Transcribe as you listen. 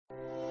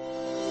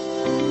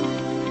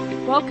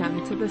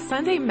Welcome to the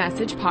Sunday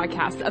Message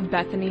podcast of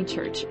Bethany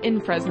Church in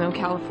Fresno,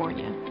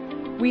 California.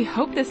 We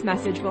hope this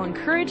message will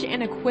encourage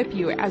and equip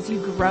you as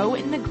you grow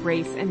in the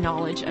grace and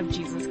knowledge of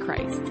Jesus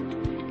Christ.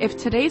 If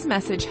today's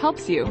message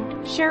helps you,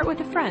 share it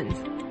with a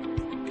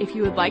friend. If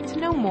you would like to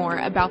know more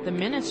about the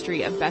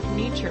ministry of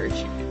Bethany Church,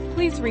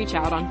 please reach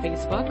out on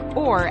Facebook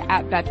or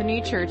at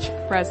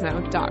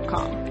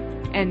bethanychurchfresno.com.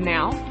 And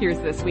now, here's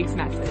this week's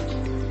message.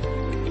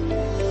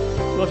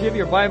 Well, if you have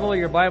your Bible or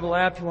your Bible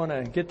app, you want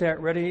to get that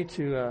ready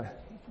to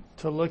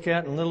look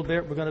at in a little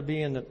bit. We're going to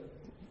be in the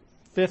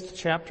 5th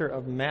chapter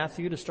of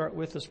Matthew to start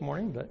with this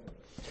morning. But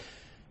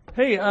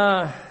hey,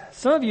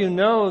 some of you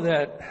know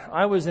that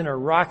I was in a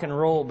rock and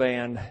roll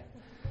band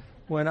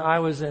when I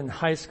was in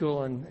high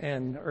school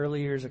and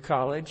early years of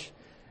college.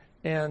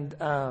 And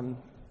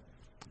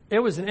it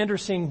was an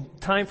interesting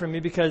time for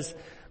me because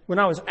when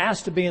I was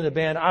asked to be in the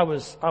band, I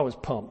was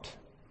pumped.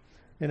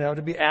 You know,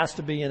 to be asked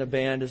to be in a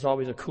band is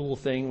always a cool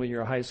thing when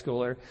you're a high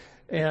schooler.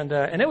 And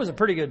it was a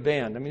pretty good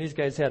band. I mean, these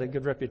guys had a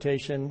good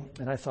reputation,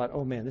 and I thought,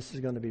 oh man, this is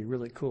going to be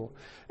really cool.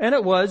 And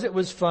it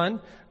was fun.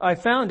 I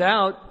found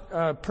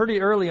out pretty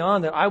early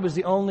on that I was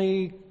the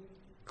only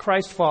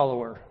Christ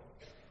follower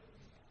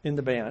in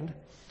the band.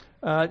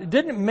 It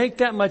didn't make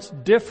that much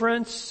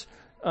difference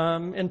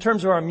in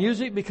terms of our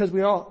music because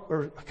we all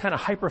were kind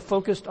of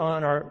hyper-focused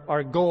on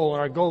our goal,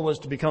 and our goal was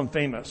to become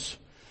famous.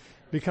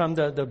 Become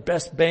the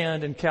best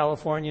band in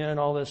California and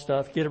all this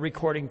stuff, get a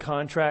recording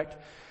contract.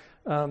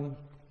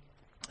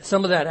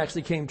 Some of that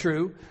actually came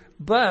true.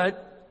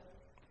 But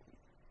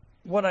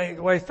what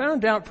I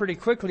found out pretty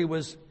quickly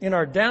was in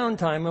our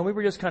downtime when we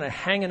were just kind of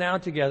hanging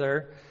out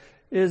together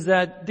is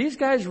that these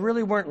guys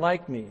really weren't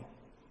like me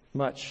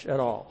much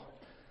at all.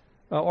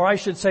 Or I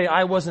should say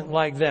I wasn't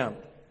like them.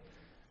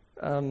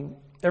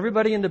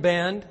 Everybody in the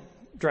band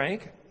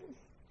drank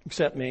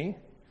except me.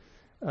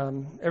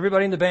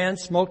 Everybody in the band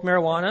smoked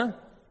marijuana,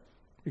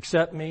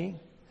 except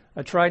me.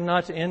 I tried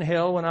not to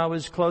inhale when I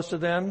was close to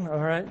them, all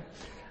right?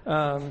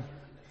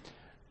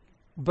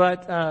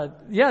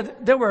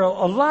 There were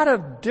a lot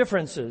of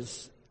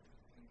differences.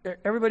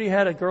 Everybody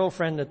had a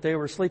girlfriend that they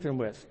were sleeping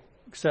with,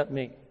 except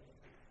me.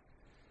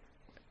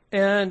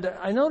 And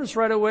I noticed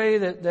right away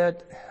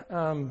that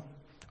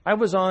I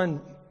was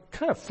on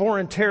kind of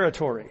foreign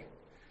territory.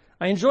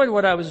 I enjoyed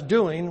what I was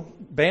doing,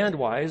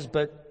 band-wise,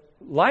 but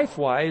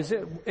life-wise,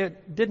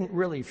 it didn't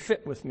really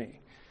fit with me.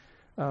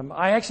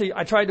 I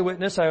tried to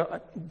witness.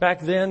 Back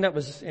then, that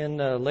was in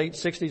the late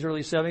 60s,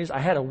 early 70s. I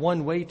had a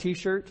one-way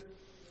T-shirt,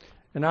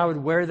 and I would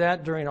wear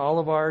that during all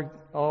of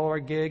our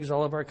gigs,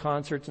 all of our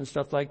concerts and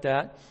stuff like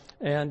that.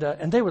 And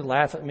they would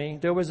laugh at me.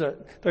 There was an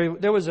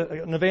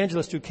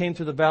evangelist who came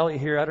through the valley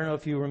here. I don't know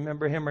if you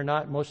remember him or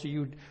not. Most of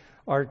you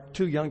are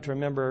too young to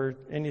remember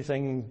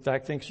anything.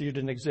 Zach thinks you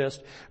didn't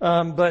exist.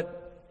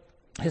 But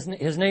his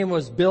name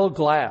was Bill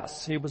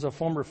Glass. He was a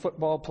former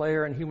football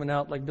player, and he went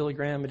out like Billy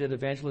Graham and did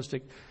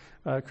evangelistic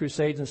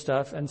crusades and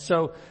stuff. And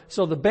so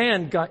the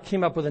band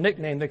came up with a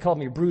nickname. They called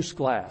me Bruce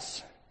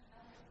Glass.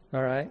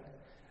 All right,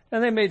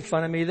 and they made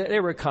fun of me.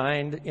 They were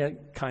kind of,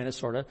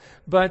 sort of.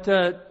 But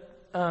I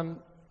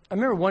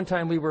remember one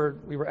time we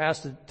were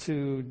asked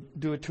to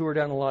do a tour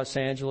down in Los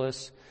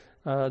Angeles.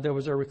 There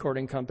was a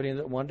recording company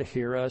that wanted to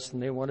hear us,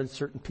 and they wanted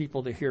certain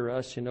people to hear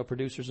us,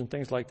 producers and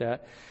things like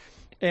that.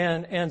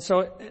 And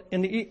so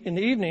in the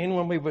evening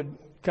when we would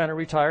kind of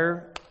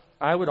retire,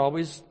 I would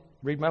always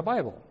read my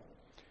Bible.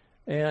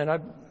 And I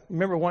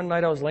remember one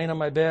night I was laying on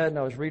my bed and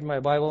I was reading my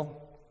Bible,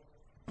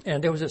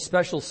 and there was a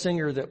special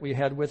singer that we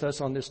had with us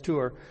on this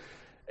tour.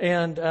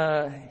 And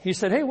he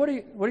said, "Hey, what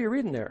are you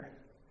reading there?"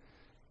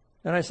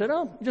 And I said,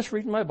 "Oh, just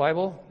reading my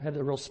Bible." I had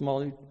a real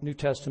small New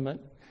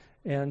Testament.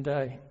 And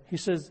he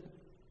says,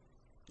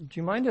 "Do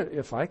you mind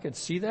if I could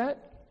see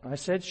that?" I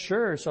said,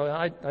 "Sure." So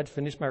I'd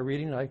finished my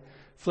reading. I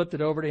flipped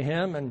it over to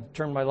him and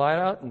turned my light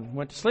out and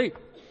went to sleep.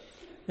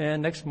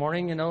 And next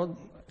morning,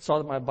 saw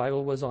that my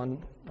Bible was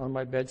on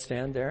my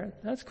bedstand there.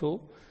 That's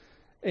cool.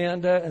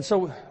 And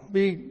so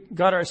we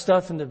got our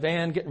stuff in the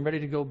van, getting ready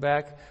to go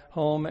back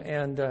home.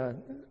 And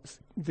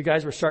the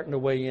guys were starting to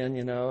weigh in,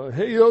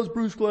 "Hey, how's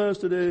Bruce Glass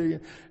today?"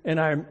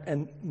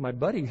 And my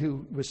buddy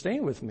who was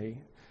staying with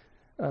me,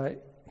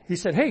 he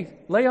said, "Hey,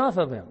 lay off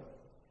of him."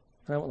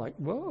 And I went like,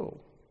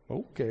 "Whoa,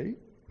 okay."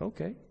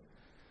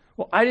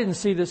 Well, I didn't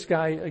see this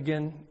guy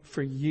again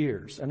for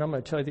years, and I'm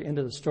going to tell you the end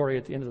of the story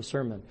at the end of the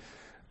sermon.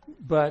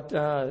 But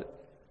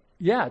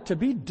to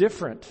be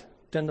different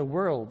than the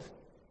world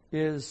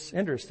is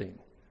interesting.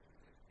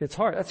 It's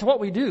hard. That's what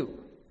we do,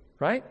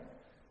 right?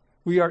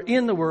 We are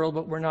in the world,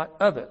 but we're not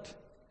of it.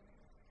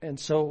 And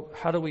so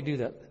how do we do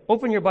that?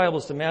 Open your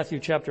Bibles to Matthew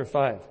chapter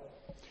 5.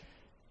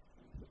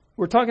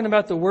 We're talking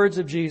about the words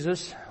of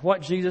Jesus,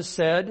 what Jesus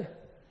said,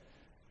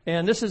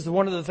 and this is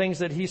one of the things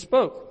that he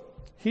spoke.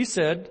 He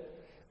said,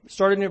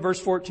 starting in verse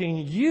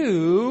 14,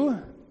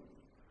 "You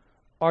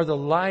are the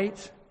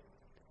light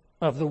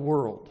of the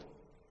world.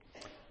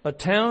 A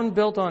town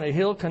built on a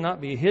hill cannot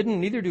be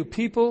hidden, neither do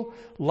people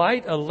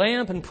light a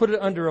lamp and put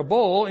it under a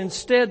bowl.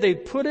 Instead, they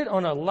put it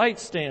on a light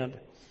stand,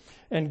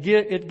 and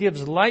it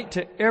gives light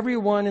to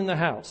everyone in the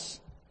house.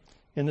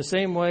 In the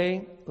same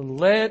way,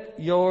 let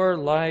your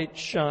light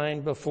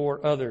shine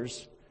before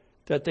others,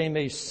 that they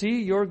may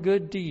see your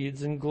good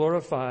deeds and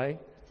glorify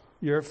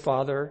your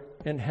Father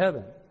in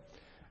heaven.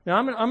 Now,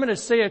 I'm going to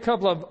say a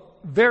couple of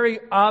very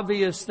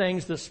obvious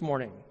things this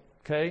morning,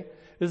 okay?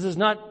 This is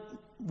not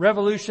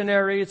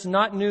revolutionary. It's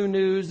not new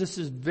news. This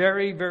is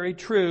very, very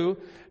true.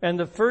 And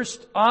the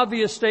first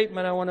obvious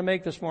statement I want to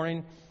make this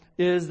morning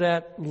is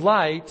that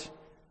light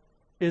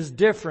is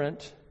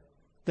different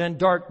than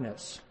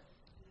darkness.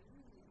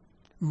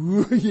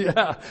 Ooh,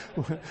 yeah.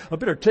 I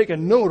better take a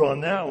note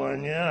on that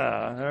one.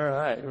 Yeah. All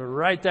right.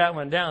 Write that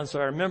one down so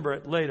I remember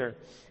it later.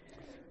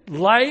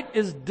 Light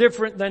is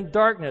different than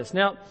darkness.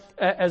 Now,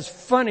 as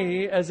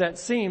funny as that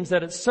seems,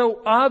 that it's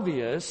so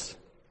obvious,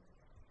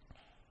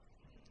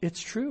 it's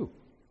true.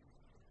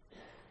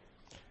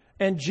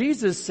 And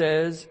Jesus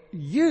says,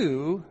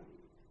 you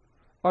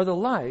are the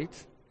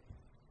light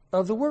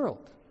of the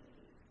world.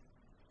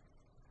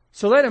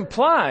 So that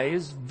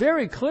implies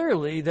very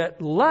clearly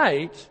that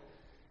light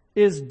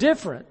is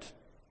different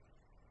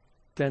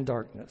than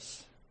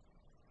darkness.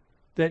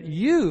 That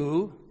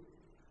you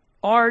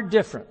are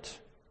different.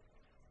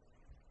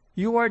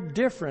 You are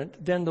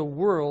different than the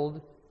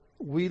world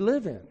we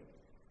live in.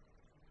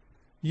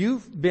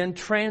 You've been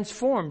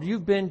transformed.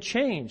 You've been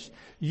changed.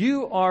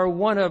 You are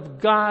one of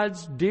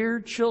God's dear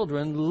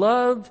children,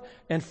 loved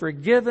and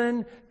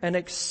forgiven and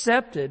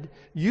accepted.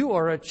 You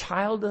are a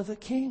child of the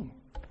King.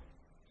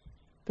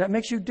 That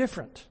makes you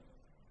different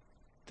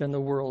than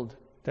the world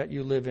that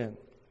you live in.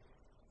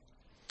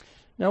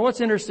 Now,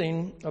 what's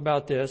interesting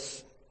about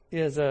this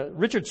is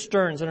Richard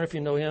Stearns, I don't know if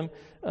you know him,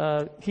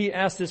 he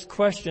asked this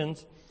question.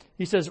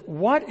 He says,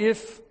 what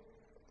if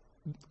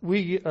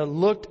we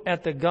looked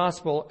at the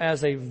gospel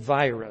as a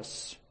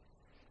virus?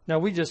 Now,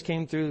 we just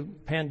came through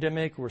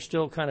pandemic. We're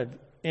still kind of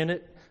in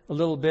it a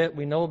little bit.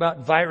 We know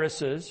about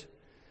viruses.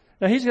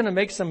 Now, he's going to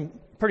make some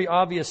pretty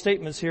obvious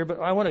statements here, but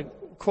I want to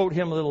quote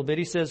him a little bit.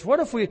 He says, what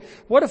if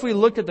we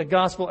looked at the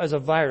gospel as a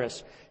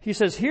virus? He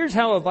says, here's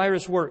how a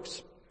virus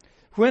works.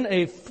 When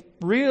a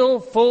real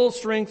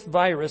full-strength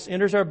virus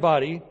enters our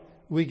body,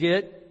 we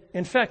get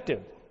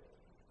infected.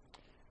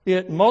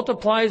 It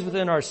multiplies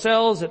within our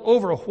cells, it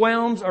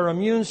overwhelms our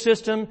immune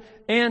system,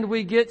 and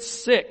we get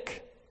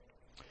sick.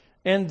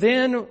 And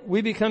then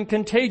we become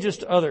contagious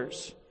to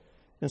others.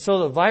 And so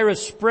the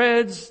virus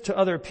spreads to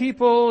other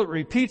people, it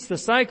repeats the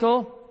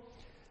cycle.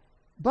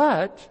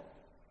 But,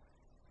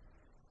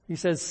 he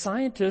says,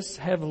 scientists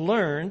have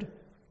learned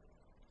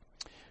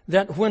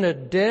that when a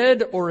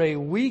dead or a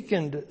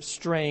weakened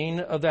strain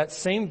of that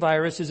same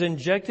virus is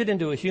injected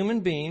into a human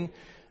being,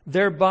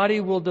 their body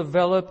will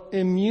develop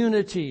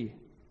immunity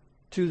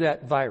to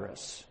that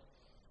virus.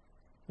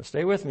 Now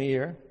stay with me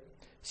here.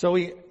 So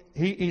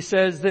he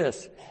says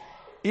this,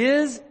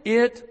 is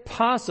it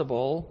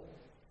possible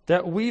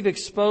that we've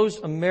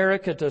exposed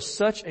America to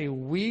such a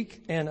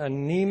weak and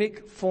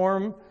anemic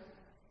form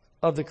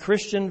of the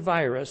Christian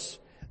virus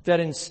that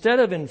instead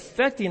of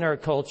infecting our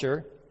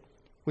culture,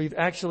 we've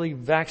actually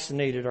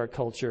vaccinated our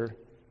culture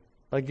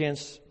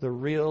against the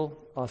real,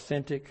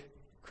 authentic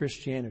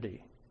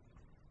Christianity?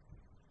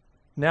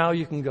 Now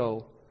you can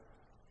go,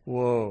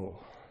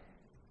 whoa.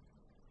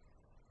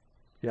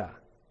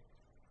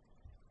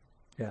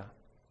 Yeah.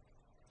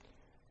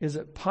 Is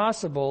it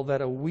possible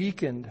that a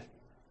weakened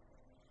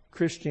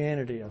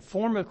Christianity, a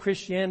form of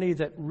Christianity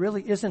that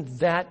really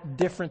isn't that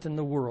different than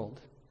the world,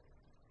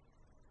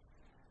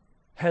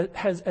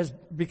 has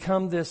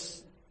become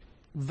this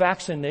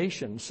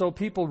vaccination? So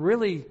people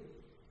really,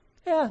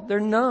 they're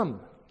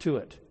numb to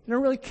it. They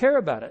don't really care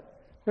about it.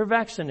 They're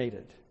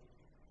vaccinated.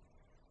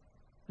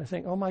 I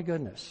think, oh my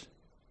goodness.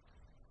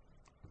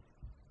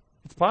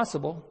 It's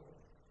possible.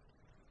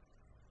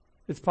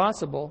 It's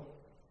possible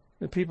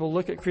that people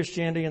look at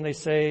Christianity and they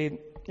say,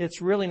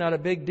 it's really not a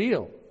big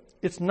deal.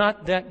 It's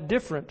not that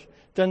different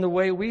than the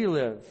way we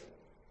live.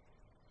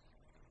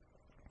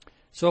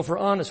 So if we're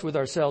honest with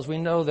ourselves, we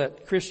know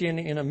that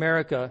Christianity in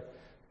America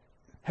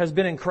has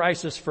been in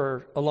crisis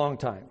for a long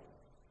time.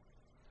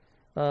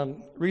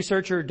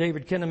 Researcher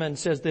David Kinnaman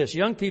says this,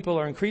 young people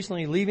are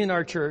increasingly leaving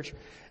our church,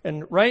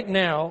 and right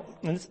now,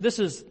 and this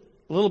is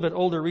a little bit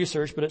older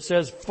research, but it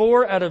says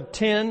 4 out of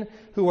 10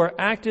 who are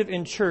active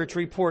in church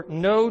report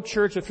no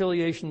church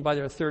affiliation by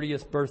their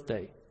 30th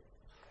birthday.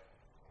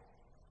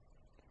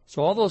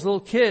 So all those little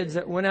kids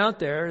that went out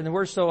there, and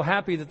we're so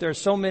happy that there's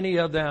so many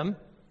of them,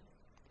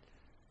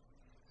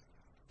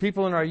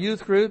 people in our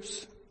youth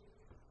groups,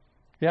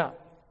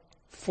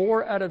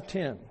 4 out of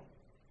 10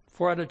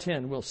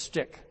 will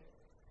stick.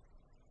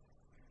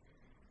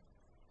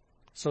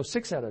 So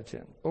 6 out of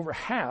 10, over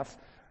half,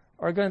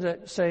 are going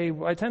to say,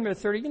 by the time they're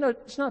 30,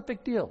 it's not a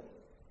big deal.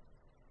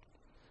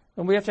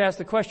 And we have to ask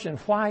the question,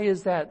 why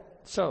is that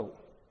so?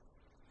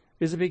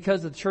 Is it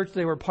because the church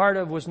they were part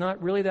of was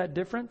not really that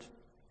different?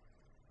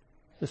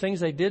 The things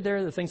they did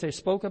there, the things they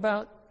spoke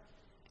about,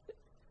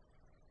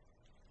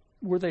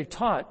 were they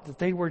taught that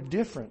they were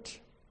different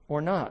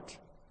or not?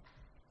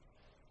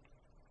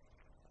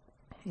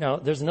 Now,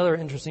 there's another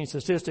interesting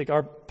statistic.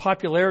 Our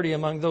popularity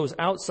among those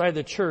outside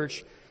the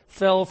church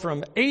fell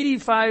from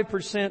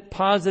 85%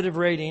 positive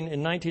rating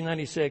in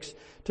 1996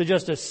 to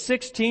just a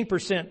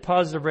 16%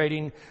 positive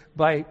rating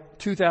by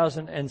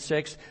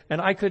 2006.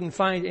 And I couldn't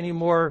find any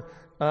more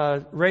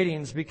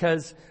ratings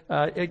because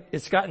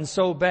it's gotten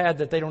so bad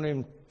that they don't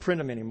even print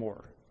them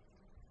anymore.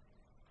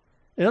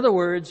 In other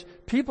words,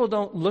 people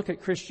don't look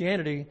at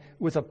Christianity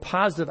with a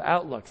positive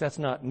outlook. That's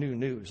not new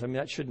news. I mean,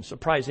 that shouldn't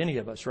surprise any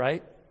of us,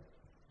 right?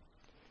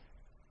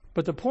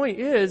 But the point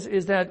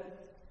is that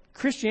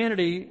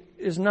Christianity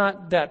is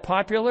not that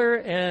popular,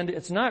 and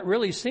it's not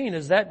really seen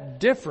as that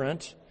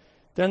different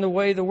than the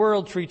way the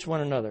world treats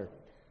one another.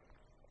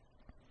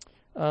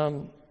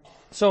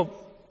 So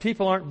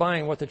people aren't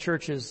buying what the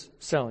church is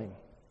selling.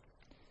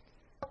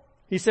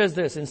 He says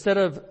this, instead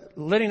of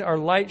letting our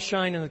light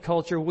shine in the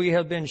culture, we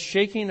have been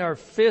shaking our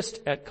fist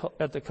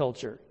at the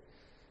culture.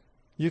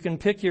 You can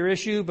pick your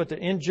issue, but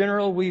in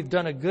general, we've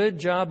done a good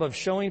job of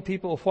showing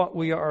people what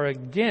we are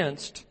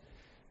against,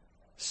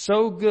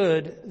 so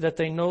good that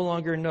they no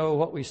longer know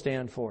what we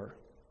stand for.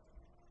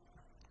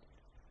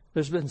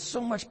 There's been so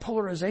much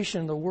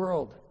polarization in the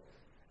world,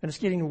 and it's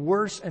getting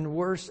worse and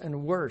worse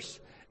and worse.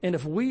 And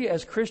if we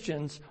as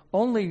Christians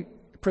only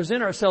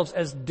present ourselves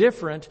as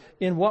different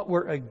in what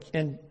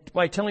and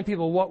by telling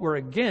people what we're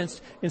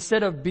against,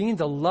 instead of being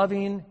the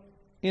loving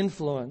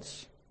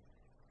influence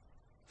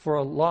for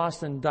a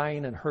lost and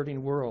dying and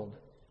hurting world,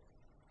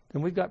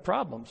 then we've got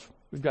problems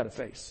we've got to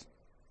face.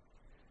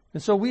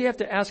 And so we have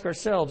to ask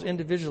ourselves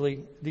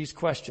individually these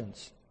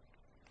questions.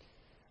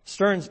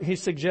 Stearns, he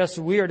suggests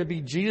we are to be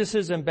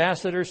Jesus'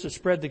 ambassadors to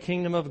spread the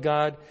kingdom of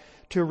God,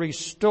 to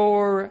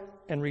restore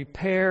and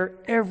repair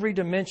every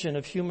dimension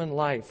of human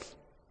life,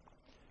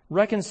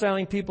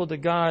 reconciling people to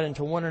God and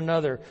to one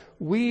another.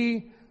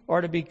 We are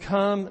to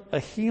become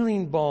a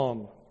healing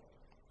balm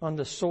on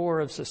the sore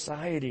of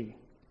society.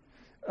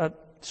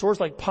 Sores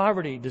like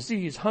poverty,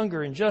 disease,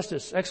 hunger,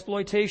 injustice,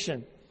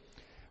 exploitation.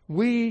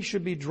 We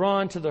should be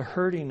drawn to the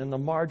hurting and the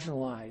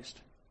marginalized.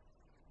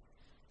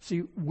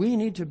 See, we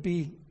need to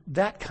be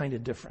that kind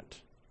of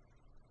different.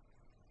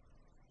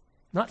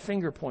 Not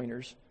finger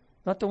pointers,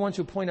 not the ones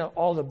who point out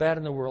all the bad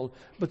in the world,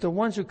 but the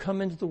ones who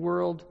come into the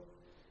world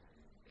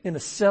in a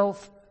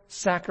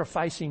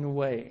self-sacrificing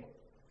way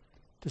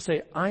to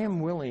say, I am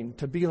willing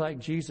to be like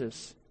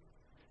Jesus,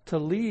 to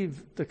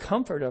leave the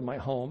comfort of my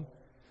home,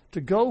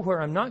 to go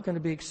where I'm not going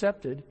to be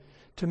accepted,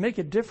 to make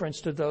a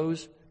difference to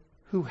those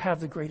who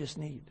have the greatest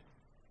need.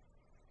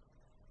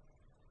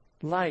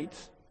 Light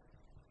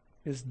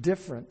is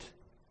different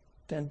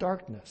than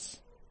darkness.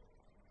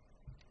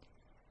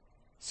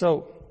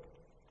 So,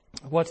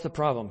 what's the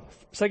problem?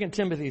 2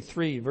 Timothy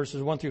 3,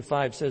 verses 1 through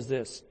 5 says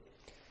this.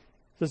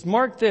 It says,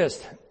 mark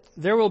this,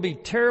 there will be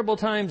terrible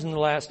times in the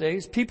last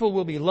days. People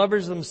will be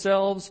lovers of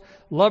themselves,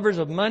 lovers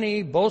of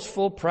money,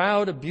 boastful,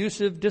 proud,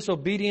 abusive,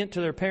 disobedient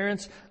to their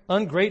parents,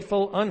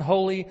 ungrateful,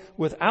 unholy,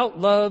 without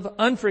love,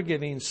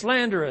 unforgiving,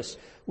 slanderous,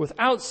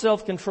 without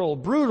self-control,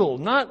 brutal,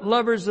 not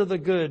lovers of the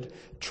good,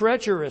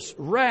 treacherous,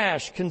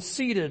 rash,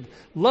 conceited,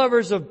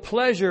 lovers of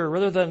pleasure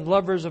rather than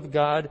lovers of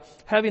God,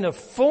 having a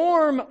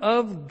form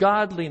of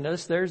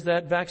godliness, there's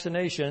that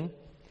vaccination,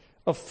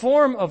 a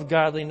form of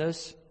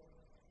godliness,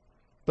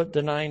 but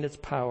denying its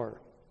power.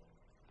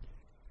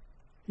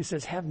 He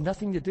says, have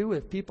nothing to do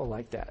with people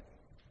like that.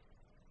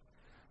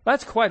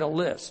 That's quite a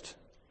list.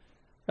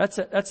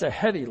 That's a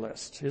heavy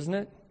list, isn't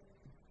it?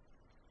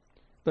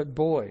 But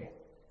boy,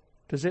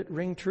 does it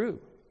ring true.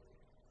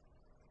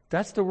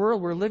 That's the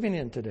world we're living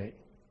in today.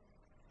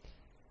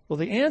 Well,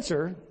 the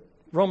answer,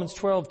 Romans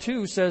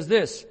 12:2 says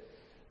this,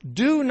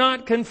 do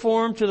not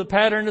conform to the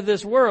pattern of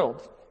this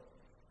world.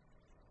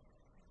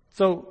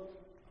 So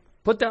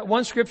put that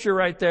one scripture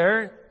right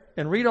there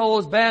and read all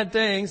those bad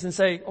things and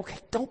say, okay,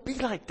 don't be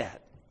like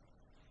that.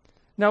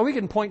 Now we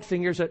can point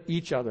fingers at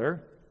each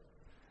other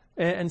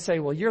and say,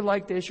 well, you're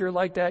like this, you're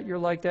like that, you're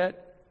like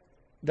that.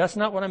 That's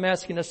not what I'm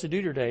asking us to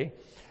do today.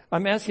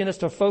 I'm asking us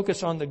to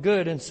focus on the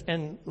good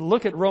and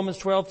look at Romans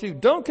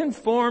 12:2. Don't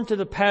conform to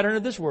the pattern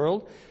of this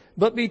world,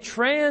 but be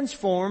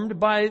transformed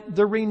by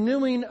the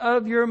renewing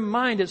of your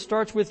mind. It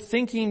starts with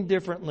thinking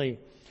differently.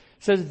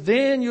 It says,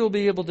 then you'll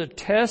be able to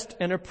test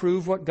and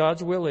approve what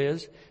God's will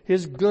is,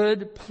 His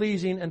good,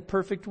 pleasing, and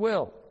perfect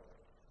will.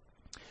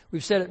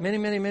 We've said it many,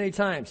 many, many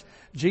times.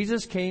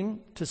 Jesus came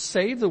to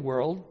save the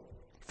world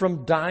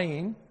from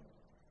dying,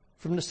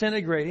 from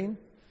disintegrating,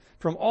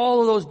 from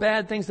all of those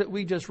bad things that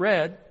we just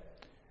read.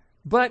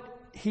 But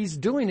He's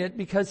doing it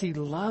because He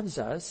loves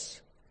us,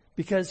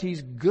 because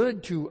He's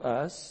good to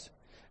us,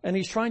 and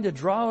He's trying to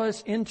draw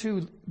us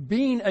into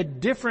being a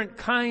different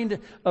kind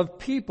of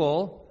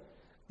people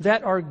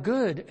that are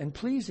good and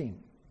pleasing.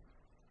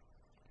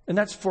 And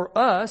that's for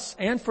us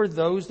and for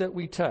those that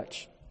we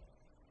touch.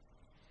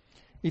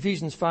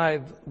 Ephesians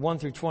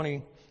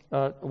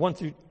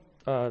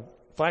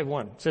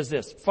 5:1 says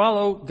this,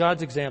 follow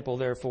God's example,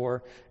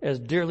 therefore, as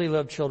dearly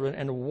loved children,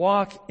 and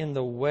walk in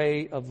the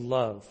way of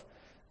love,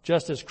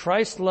 just as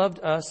Christ loved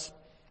us,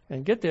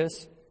 and get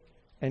this,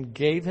 and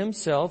gave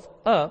Himself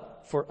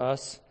up for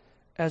us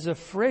as a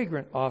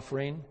fragrant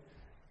offering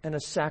and a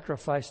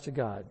sacrifice to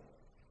God.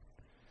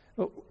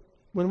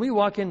 When we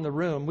walk in the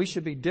room, we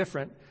should be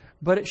different,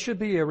 but it should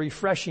be a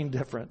refreshing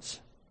difference.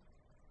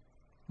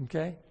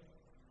 Okay?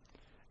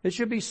 It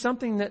should be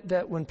something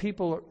that when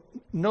people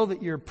know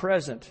that you're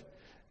present,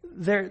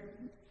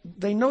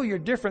 they know you're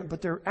different,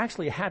 but they're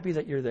actually happy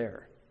that you're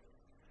there.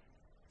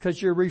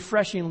 Because you're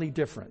refreshingly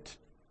different.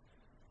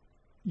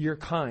 You're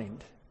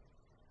kind.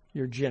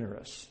 You're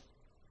generous.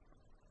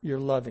 You're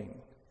loving.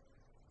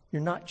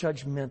 You're not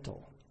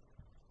judgmental.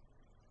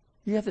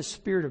 You have the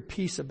spirit of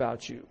peace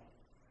about you.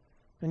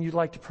 And you'd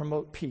like to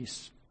promote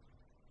peace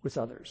with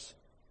others.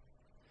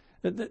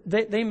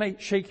 They may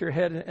shake your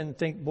head and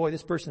think, boy,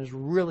 this person is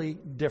really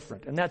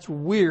different. And that's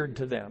weird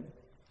to them.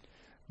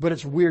 But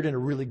it's weird in a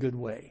really good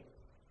way.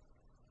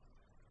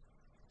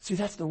 See,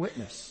 that's the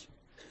witness.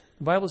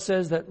 The Bible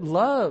says that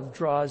love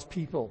draws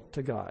people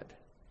to God.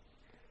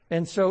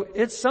 And so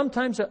it's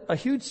sometimes a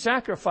huge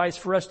sacrifice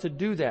for us to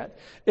do that.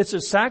 It's a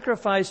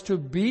sacrifice to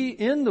be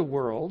in the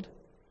world,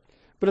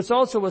 but it's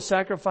also a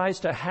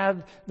sacrifice to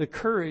have the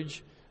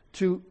courage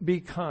to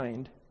be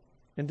kind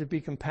and to be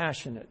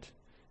compassionate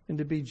and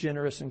to be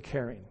generous and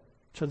caring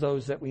to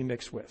those that we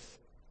mix with.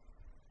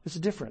 It's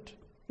different.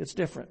 It's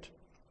different.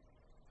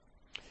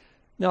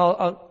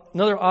 Now,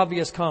 another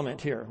obvious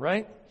comment here,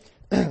 right?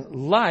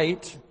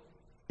 Light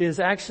is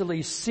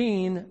actually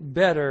seen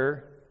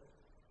better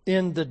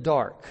in the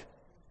dark.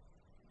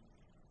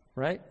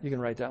 Right? You can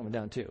write that one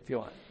down too if you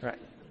want. Right.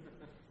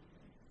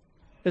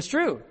 It's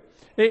true.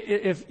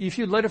 If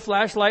you lit a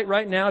flashlight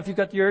right now, if you've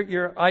got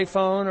your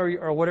iPhone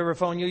or whatever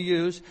phone you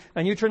use,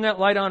 and you turn that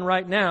light on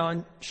right now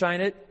and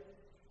shine it,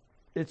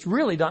 it's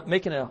really not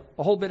making a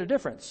whole bit of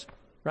difference.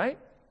 Right?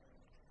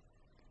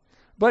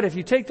 But if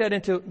you take that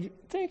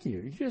thank you,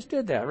 you just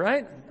did that,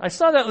 right? I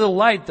saw that little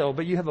light though,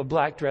 but you have a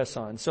black dress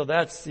on, so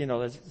that's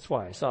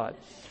why I saw it.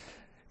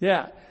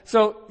 Yeah.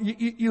 So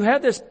you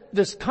have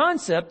this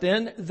concept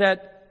then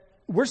that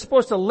we're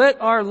supposed to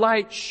let our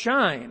light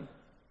shine.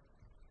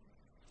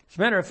 As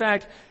a matter of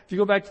fact, if you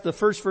go back to the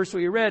first verse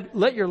we read,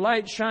 let your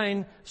light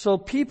shine so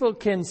people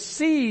can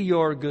see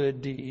your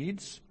good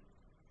deeds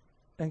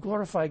and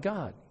glorify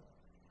God.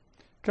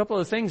 A couple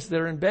of things that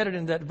are embedded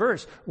in that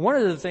verse. One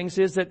of the things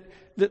is that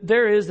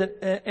there is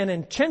an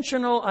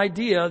intentional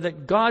idea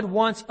that God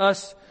wants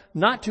us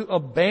not to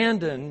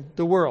abandon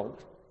the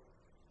world.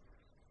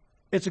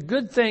 It's a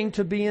good thing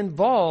to be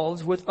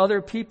involved with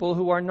other people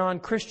who are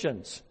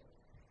non-Christians.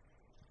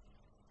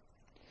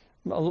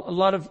 A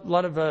lot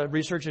of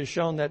research has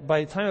shown that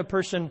by the time a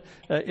person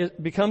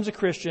becomes a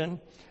Christian,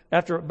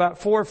 after about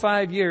 4 or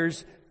 5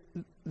 years,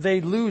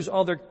 they lose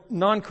all their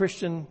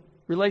non-Christian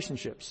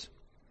relationships.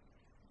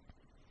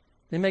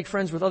 They make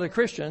friends with other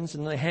Christians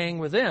and they hang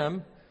with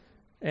them,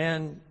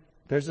 and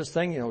there's this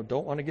thing,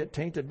 don't want to get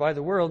tainted by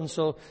the world, and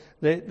so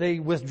they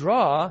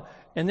withdraw,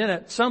 and then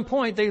at some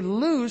point they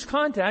lose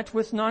contact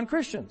with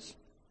non-Christians.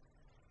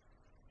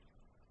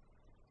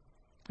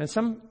 And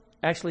some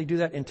actually do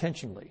that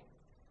intentionally.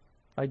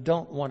 I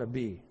don't want to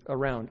be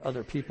around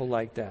other people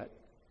like that.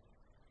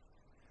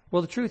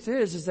 Well, the truth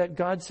is that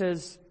God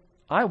says,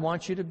 I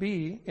want you to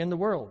be in the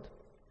world.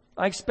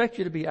 I expect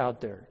you to be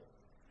out there.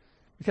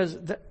 Because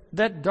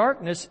that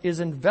darkness is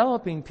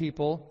enveloping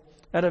people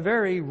at a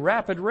very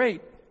rapid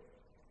rate.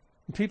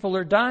 People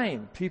are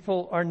dying.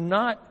 People are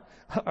not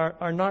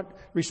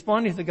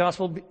responding to the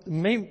gospel,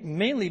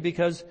 mainly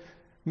because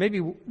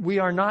maybe we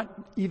are not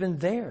even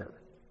there.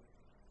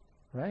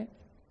 Right?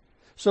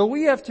 So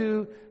we have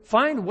to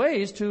find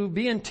ways to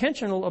be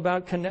intentional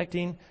about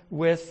connecting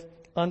with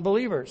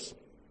unbelievers.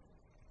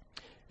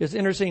 It's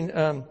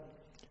interesting.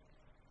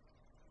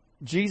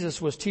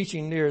 Jesus was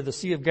teaching near the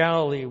Sea of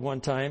Galilee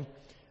one time,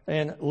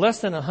 and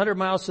less than 100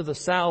 miles to the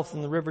south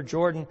in the River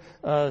Jordan,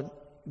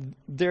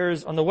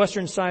 there's on the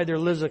western side there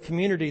lives a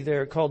community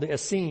there called the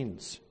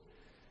Essenes.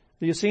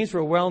 The Essenes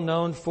were well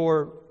known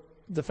for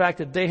the fact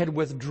that they had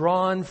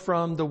withdrawn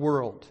from the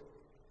world.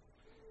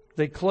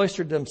 They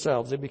cloistered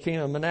themselves. They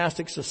became a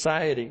monastic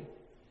society.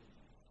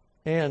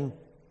 And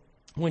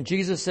when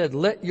Jesus said,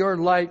 let your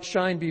light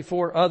shine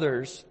before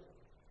others,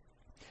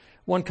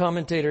 one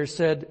commentator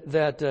said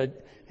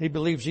that he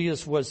believed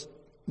Jesus was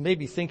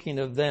maybe thinking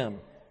of them.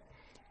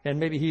 And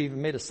maybe he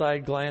even made a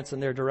side glance in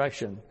their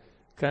direction,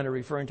 kind of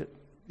referring to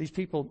these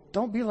people.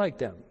 Don't be like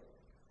them.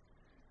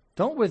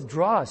 Don't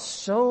withdraw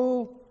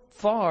so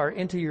far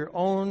into your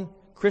own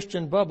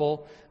Christian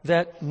bubble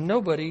that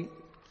nobody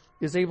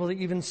is able to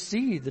even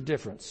see the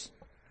difference.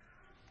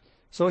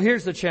 So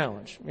here's the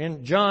challenge.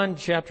 In John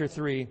chapter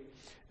 3,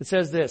 it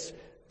says this.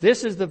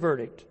 This is the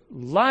verdict.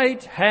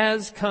 Light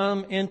has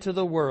come into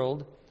the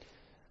world,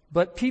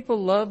 but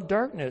people love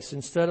darkness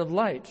instead of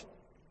light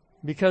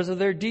because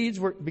their deeds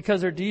were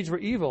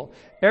evil.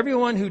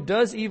 Everyone who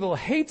does evil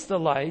hates the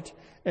light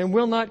and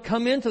will not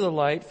come into the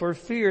light for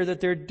fear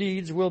that their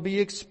deeds will be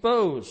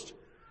exposed.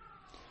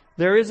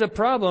 There is a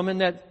problem in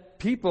that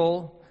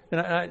people, and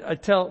I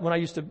tell, when I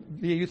used to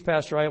be a youth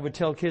pastor, I would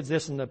tell kids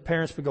this and the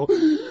parents would go,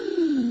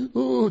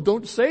 oh,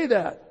 don't say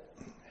that.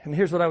 And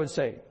here's what I would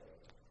say.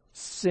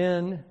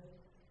 Sin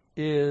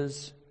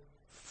is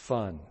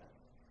fun.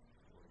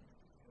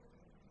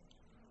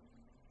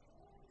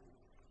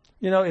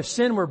 If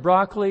sin were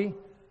broccoli,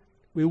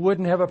 we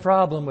wouldn't have a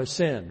problem with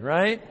sin,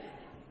 right?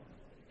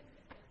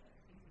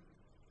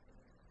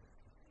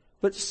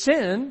 But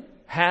sin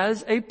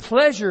has a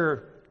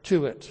pleasure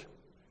to it.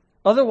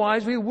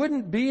 Otherwise, we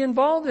wouldn't be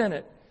involved in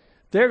it.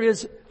 There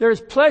is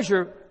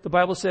pleasure, the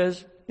Bible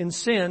says, in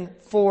sin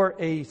for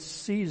a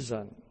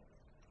season.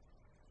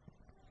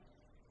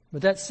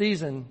 But that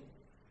season,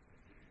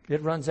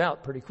 it runs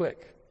out pretty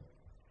quick.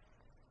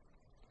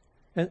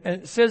 And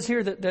it says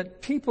here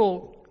that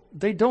people,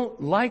 they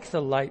don't like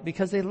the light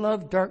because they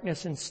love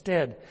darkness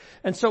instead.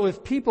 And so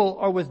if people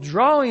are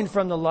withdrawing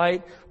from the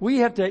light, we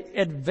have to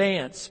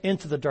advance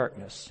into the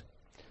darkness.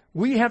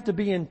 We have to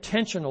be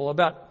intentional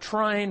about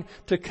trying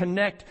to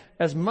connect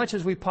as much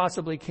as we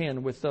possibly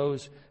can with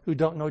those who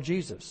don't know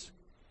Jesus.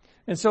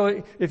 And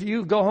so if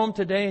you go home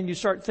today and you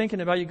start thinking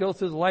about, you go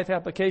through the life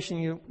application,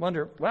 you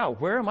wonder, wow,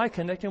 where am I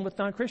connecting with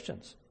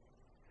non-Christians?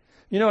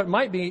 It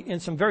might be in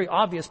some very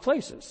obvious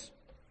places.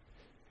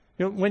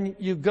 When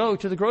you go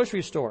to the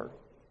grocery store,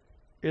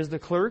 is the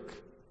clerk,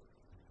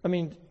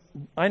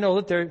 I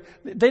know that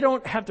they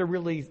don't have to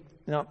really,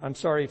 I'm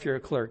sorry if you're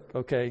a clerk,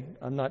 okay?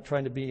 I'm not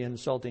trying to be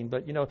insulting,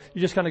 but you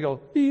just kind of go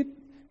beep,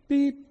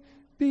 beep,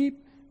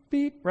 beep,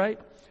 beep, right?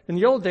 In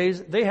the old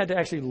days, they had to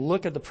actually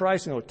look at the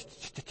price and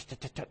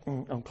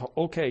go,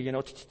 okay,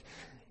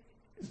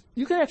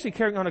 You can actually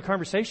carry on a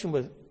conversation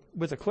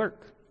with a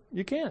clerk.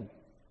 You can.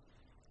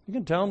 You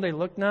can tell them they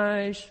look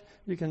nice.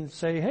 You can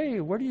say, hey,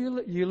 where do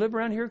you live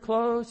around here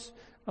close?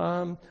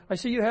 I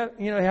see you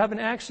have an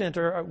accent,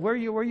 or where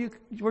do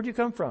you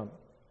come from?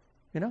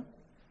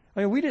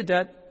 We did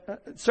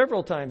that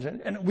several times,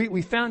 and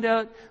we found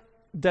out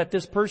that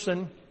this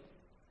person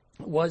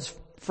was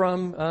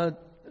from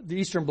the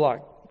Eastern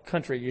Bloc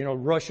country,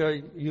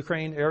 Russia,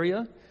 Ukraine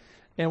area.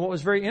 And what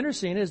was very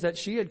interesting is that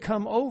she had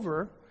come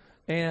over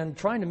and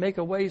trying to make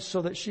a way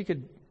so that she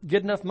could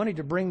get enough money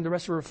to bring the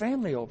rest of her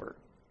family over.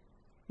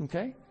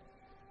 Okay?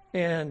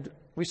 And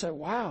we said,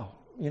 wow,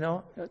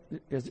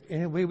 is there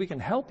any way we can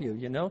help you,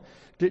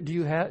 Do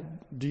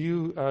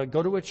you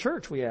go to a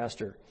church? We asked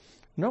her.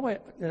 No,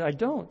 I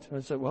don't. I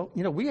said, well,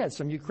 we had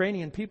some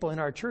Ukrainian people in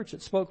our church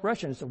that spoke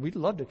Russian, so we'd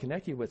love to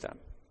connect you with them.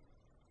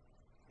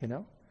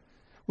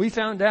 We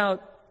found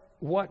out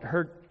what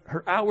her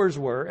hours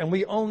were, and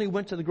we only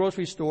went to the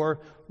grocery store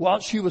while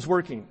she was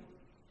working.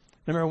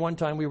 I remember one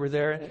time we were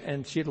there,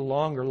 and she had a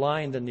longer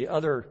line than the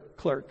other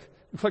clerk.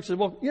 The clerk said,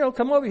 well,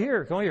 come over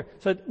here. I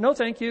said, no,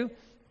 thank you.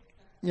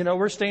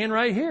 We're staying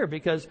right here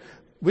because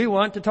we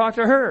want to talk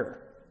to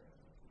her.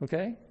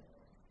 Okay?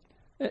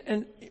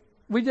 And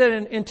we did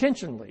it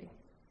intentionally.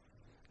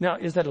 Now,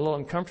 is that a little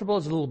uncomfortable?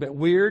 Is it a little bit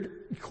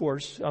weird? Of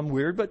course, I'm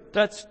weird, but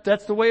that's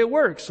the way it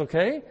works,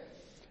 okay?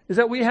 Is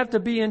that we have to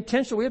be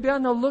intentional. We have to be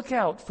on the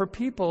lookout for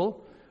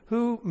people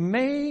who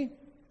may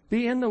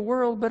be in the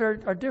world but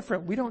are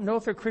different. We don't know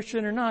if they're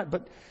Christian or not,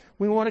 but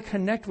we want to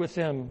connect with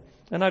them.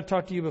 And I've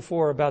talked to you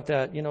before about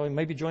that.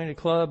 Maybe join a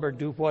club or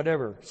do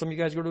whatever. Some of you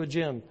guys go to a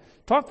gym.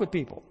 Talk with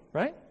people,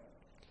 right?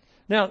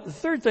 Now, the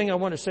third thing I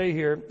want to say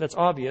here that's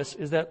obvious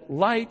is that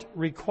light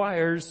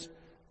requires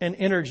an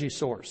energy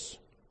source.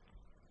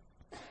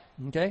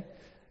 Okay?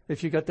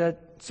 If you got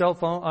that cell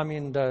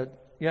phone,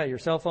 your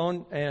cell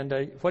phone,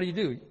 and what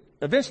do?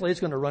 Eventually it's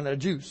going to run out of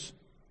juice,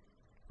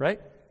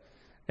 right?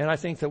 And I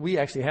think that we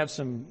actually have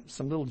some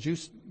little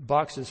juice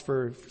boxes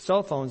for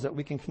cell phones that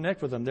we can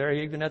connect with them. They're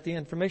even at the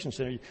information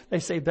center. They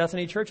say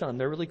Bethany Church on them.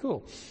 They're really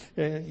cool.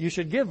 You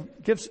should give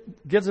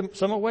them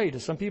some away to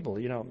some people,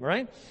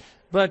 right?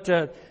 But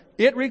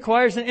it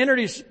requires an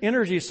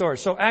energy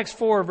source. So Acts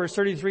 4 verse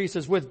 33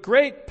 says, with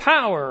great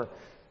power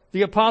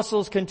the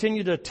apostles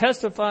continued to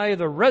testify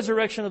the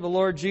resurrection of the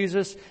Lord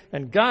Jesus,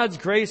 and God's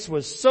grace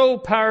was so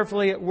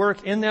powerfully at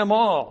work in them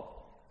all.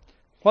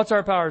 What's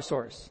our power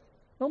source?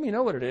 Well, we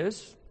know what it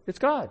is. It's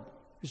God.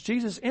 It's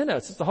Jesus in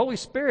us. It's the Holy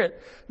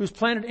Spirit who's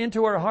planted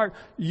into our heart.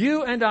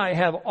 You and I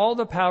have all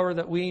the power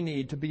that we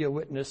need to be a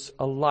witness,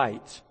 a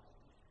light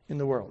in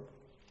the world.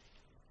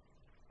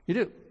 You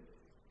do.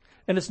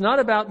 And it's not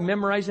about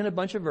memorizing a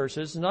bunch of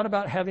verses. It's not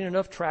about having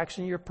enough tracts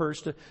in your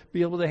purse to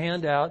be able to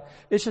hand out.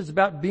 It's just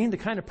about being the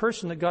kind of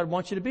person that God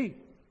wants you to be.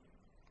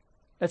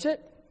 That's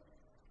it.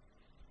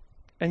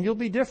 And you'll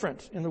be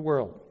different in the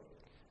world.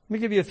 Let me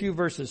give you a few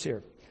verses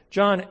here.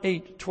 John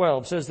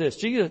 8:12 says this.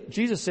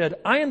 Jesus said,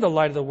 I am the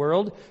light of the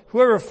world.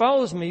 Whoever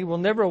follows me will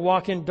never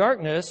walk in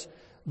darkness,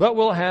 but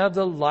will have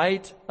the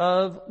light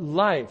of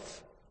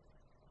life.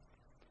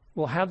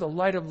 Will have the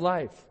light of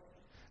life.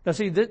 Now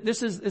see,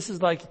 this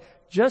is like,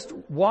 just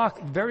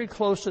walk very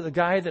close to the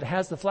guy that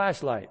has the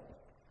flashlight.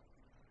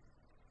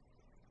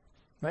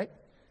 Right?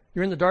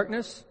 You're in the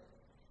darkness.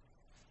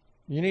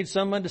 You need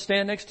someone to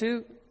stand next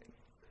to.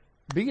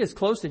 Be as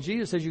close to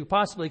Jesus as you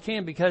possibly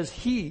can because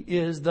He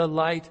is the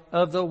light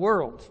of the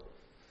world.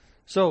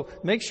 So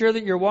make sure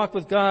that your walk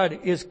with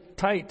God is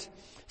tight.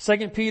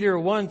 2 Peter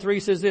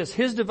 1:3 says this,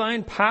 His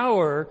divine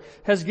power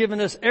has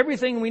given us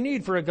everything we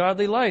need for a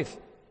godly life.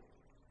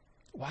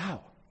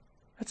 Wow.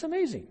 That's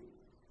amazing.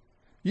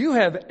 You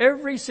have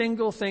every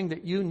single thing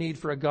that you need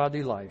for a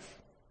godly life.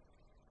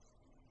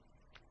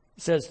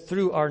 It says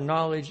through our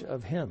knowledge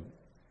of Him.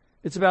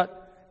 It's about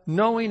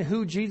knowing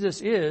who Jesus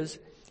is.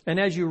 And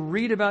as you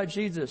read about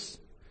Jesus,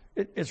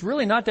 it's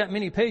really not that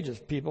many pages,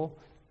 people.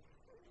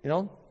 You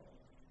know,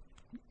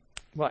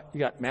 what? You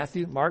got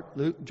Matthew, Mark,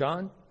 Luke,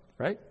 John,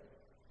 right?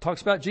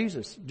 Talks about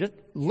Jesus. Just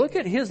look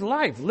at His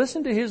life.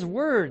 Listen to His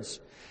words.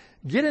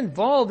 Get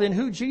involved in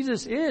who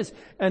Jesus is.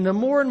 And the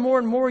more and more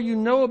and more you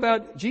know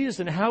about Jesus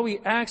and how He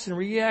acts and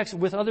reacts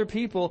with other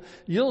people,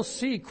 you'll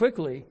see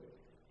quickly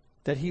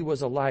that He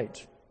was a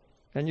light.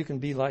 And you can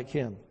be like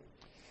Him.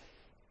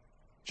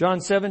 John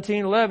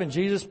 17:11,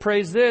 Jesus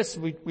prays this.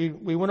 We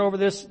went over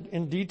this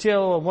in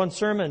detail in one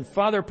sermon.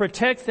 Father,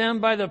 protect them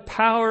by the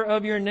power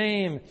of your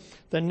name,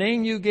 the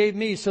name you gave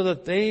me, so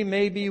that they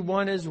may be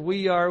one as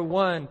we are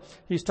one.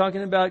 He's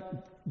talking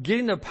about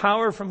getting the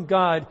power from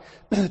God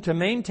to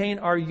maintain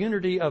our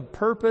unity of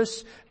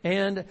purpose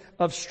and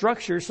of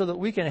structure so that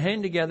we can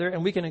hang together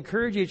and we can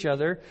encourage each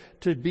other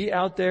to be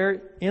out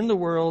there in the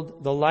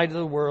world, the light of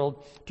the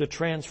world, to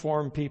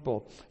transform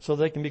people so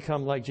they can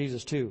become like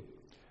Jesus too.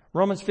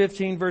 Romans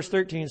 15 verse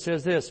 13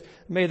 says this,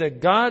 may the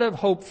God of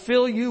hope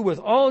fill you with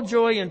all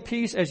joy and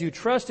peace as you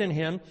trust in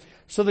Him,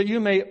 so that you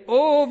may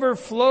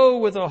overflow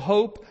with a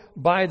hope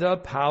by the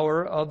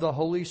power of the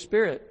Holy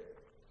Spirit.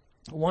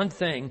 One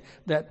thing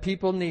that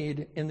people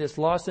need in this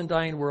lost and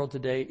dying world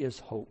today is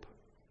hope.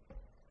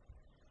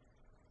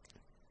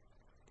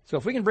 So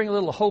if we can bring a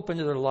little hope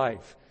into their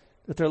life,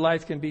 that their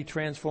life can be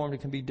transformed,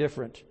 it can be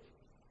different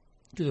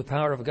through the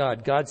power of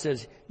God. God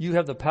says you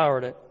have the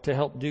power to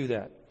help do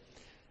that.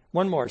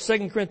 One more,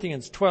 2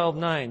 Corinthians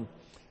 12:9.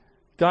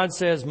 God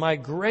says, my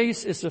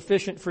grace is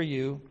sufficient for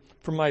you,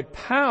 for my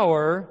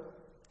power,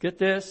 get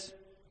this,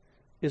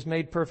 is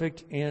made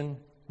perfect in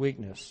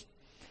weakness.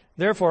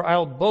 Therefore,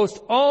 I'll boast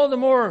all the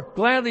more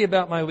gladly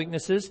about my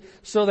weaknesses,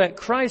 so that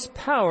Christ's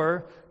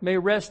power may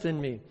rest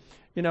in me.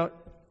 You know,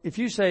 if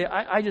you say,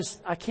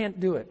 I can't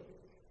do it,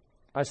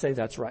 I say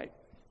that's right.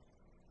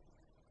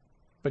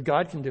 But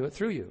God can do it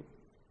through you.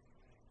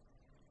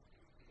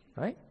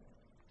 Right?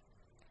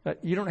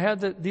 You don't have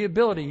the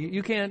ability.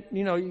 You can't,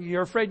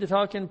 you're afraid to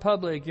talk in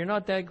public. You're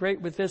not that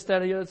great with this,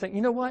 that, or the other thing.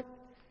 You know what?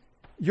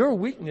 Your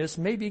weakness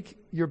may be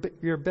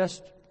your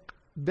best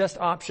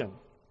option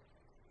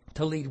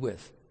to lead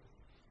with.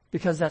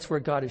 Because that's where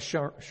God is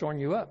showing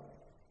you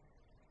up.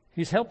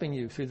 He's helping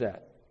you through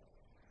that.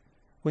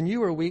 When you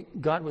were weak,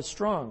 God was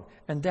strong.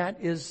 And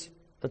that is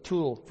a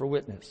tool for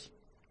witness.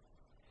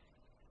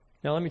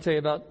 Now let me tell you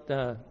about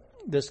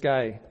this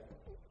guy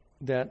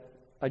that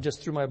I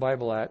just threw my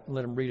Bible at and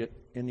let him read it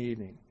in the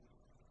evening.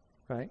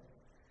 Right?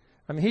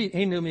 I mean,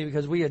 he knew me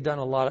because we had done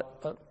a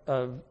lot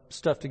of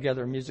stuff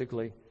together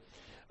musically.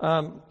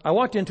 I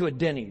walked into a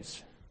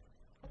Denny's.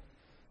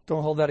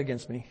 Don't hold that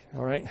against me,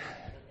 all right?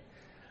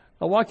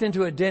 I walked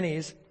into a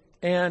Denny's,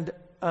 and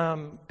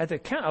at the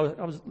counter,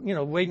 I was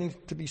waiting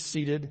to be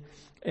seated,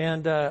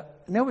 and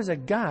there was a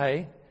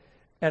guy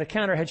at a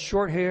counter, had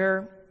short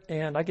hair,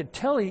 and I could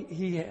tell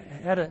he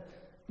had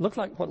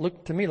what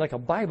looked to me like a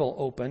Bible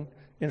open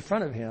in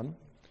front of him,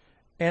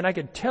 and I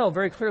could tell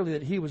very clearly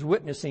that he was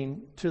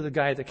witnessing to the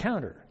guy at the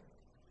counter.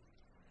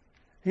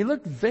 He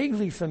looked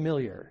vaguely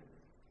familiar.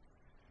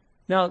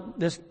 Now,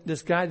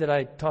 this guy that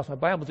I tossed my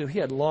Bible to, he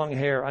had long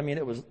hair. I mean,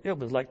 it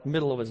was like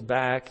middle of his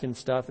back and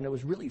stuff, and it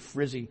was really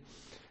frizzy.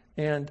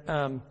 And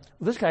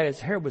this guy, his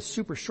hair was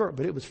super short,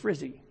 but it was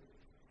frizzy.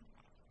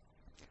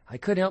 I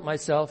couldn't help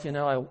myself,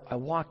 I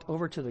walked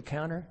over to the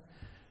counter,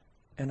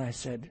 and I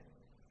said,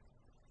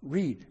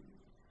 Reed,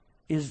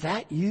 is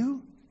that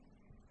you?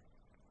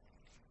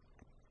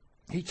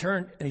 He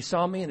turned, and he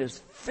saw me, and his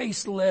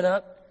face lit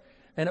up,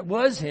 and it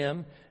was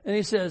him. And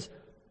he says,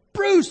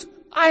 Bruce,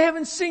 I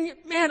haven't seen you.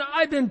 Man,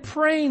 I've been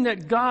praying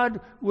that God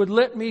would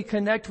let me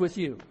connect with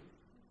you.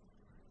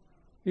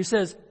 He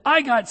says,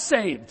 I got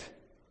saved.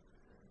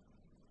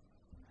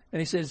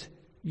 And he says,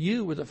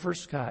 you were the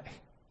first guy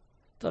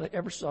that I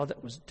ever saw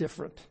that was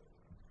different.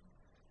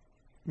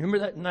 Remember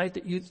that night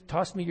that you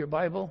tossed me your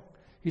Bible?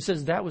 He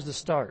says that was the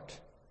start.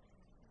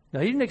 Now,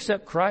 he didn't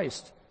accept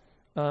Christ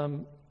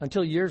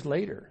until years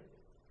later.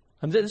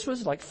 This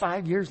was like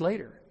 5 years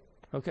later.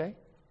 Okay?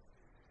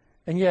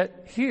 And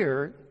yet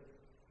here,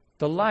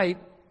 the light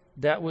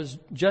that was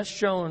just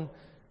shown,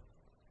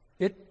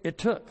 it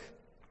took.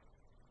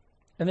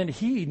 And then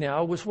he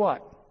now was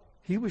what?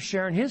 He was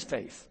sharing his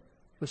faith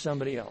with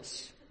somebody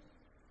else.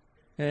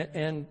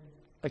 And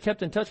I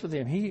kept in touch with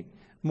him. He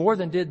more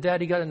than did that.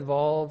 He got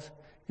involved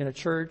in a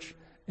church,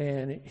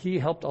 and he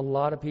helped a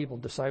lot of people,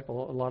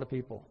 disciple a lot of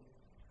people.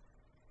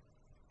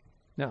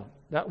 Now,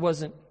 that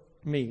wasn't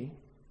me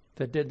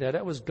that did that.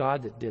 That was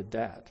God that did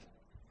that,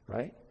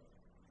 right?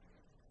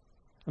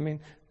 I mean,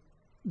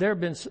 there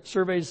have been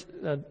surveys,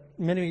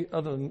 many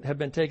of them have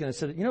been taken that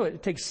said,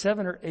 it takes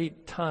 7 or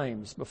 8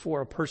 times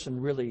before a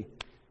person really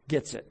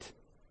gets it,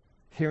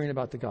 hearing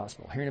about the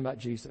gospel, hearing about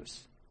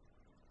Jesus.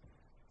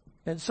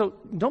 And so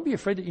don't be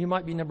afraid that you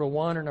might be number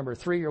 1 or number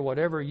 3 or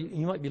whatever.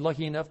 You might be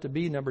lucky enough to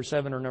be number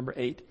 7 or number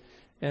 8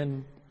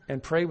 and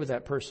pray with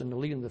that person to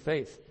lead them to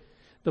faith.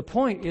 The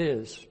point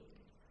is,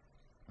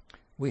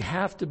 we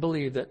have to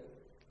believe that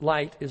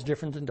light is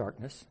different than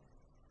darkness,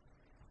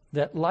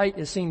 that light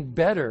is seen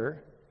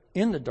better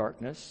in the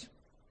darkness,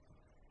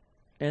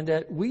 and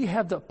that we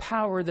have the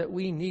power that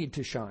we need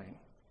to shine.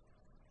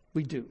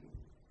 We do.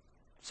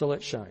 So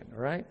let's shine,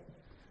 all right?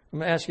 I'm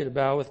going to ask you to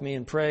bow with me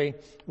and pray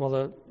while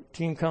the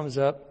team comes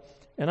up.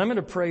 And I'm going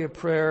to pray a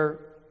prayer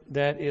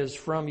that is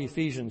from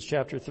Ephesians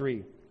chapter 3.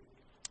 It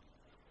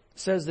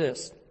says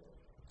this: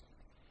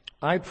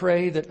 I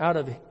pray that out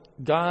of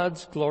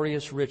God's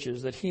glorious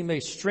riches, that He may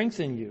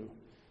strengthen you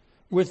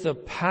with the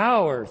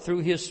power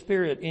through His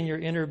Spirit in your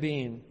inner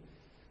being,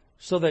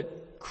 so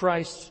that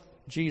Christ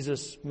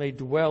Jesus may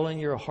dwell in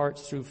your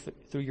hearts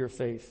through your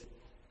faith.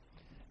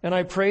 And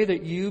I pray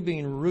that you,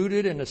 being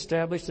rooted and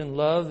established in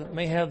love,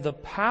 may have the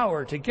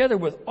power, together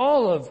with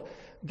all of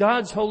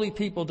God's holy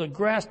people, to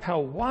grasp how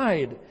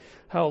wide,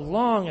 how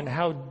long, and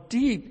how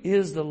deep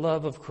is the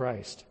love of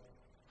Christ.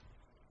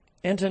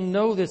 And to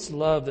know this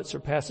love that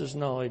surpasses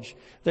knowledge,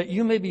 that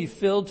you may be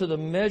filled to the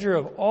measure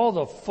of all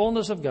the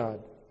fullness of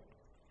God.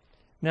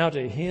 Now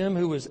to Him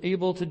who is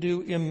able to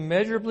do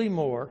immeasurably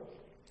more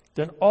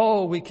than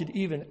all we could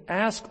even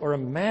ask or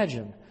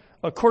imagine,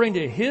 according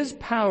to His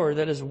power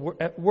that is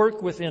at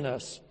work within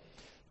us,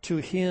 to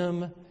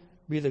Him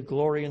be the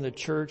glory in the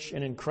church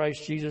and in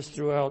Christ Jesus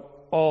throughout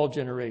all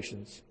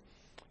generations,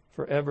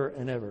 forever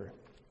and ever.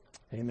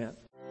 Amen.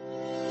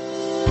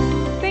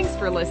 Thanks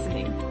for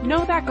listening.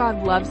 Know that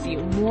God loves you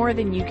more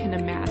than you can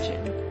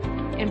imagine.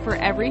 And for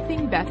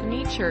everything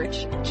Bethany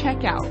Church,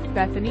 check out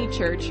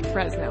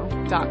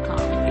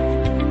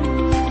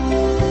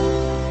BethanyChurchFresno.com.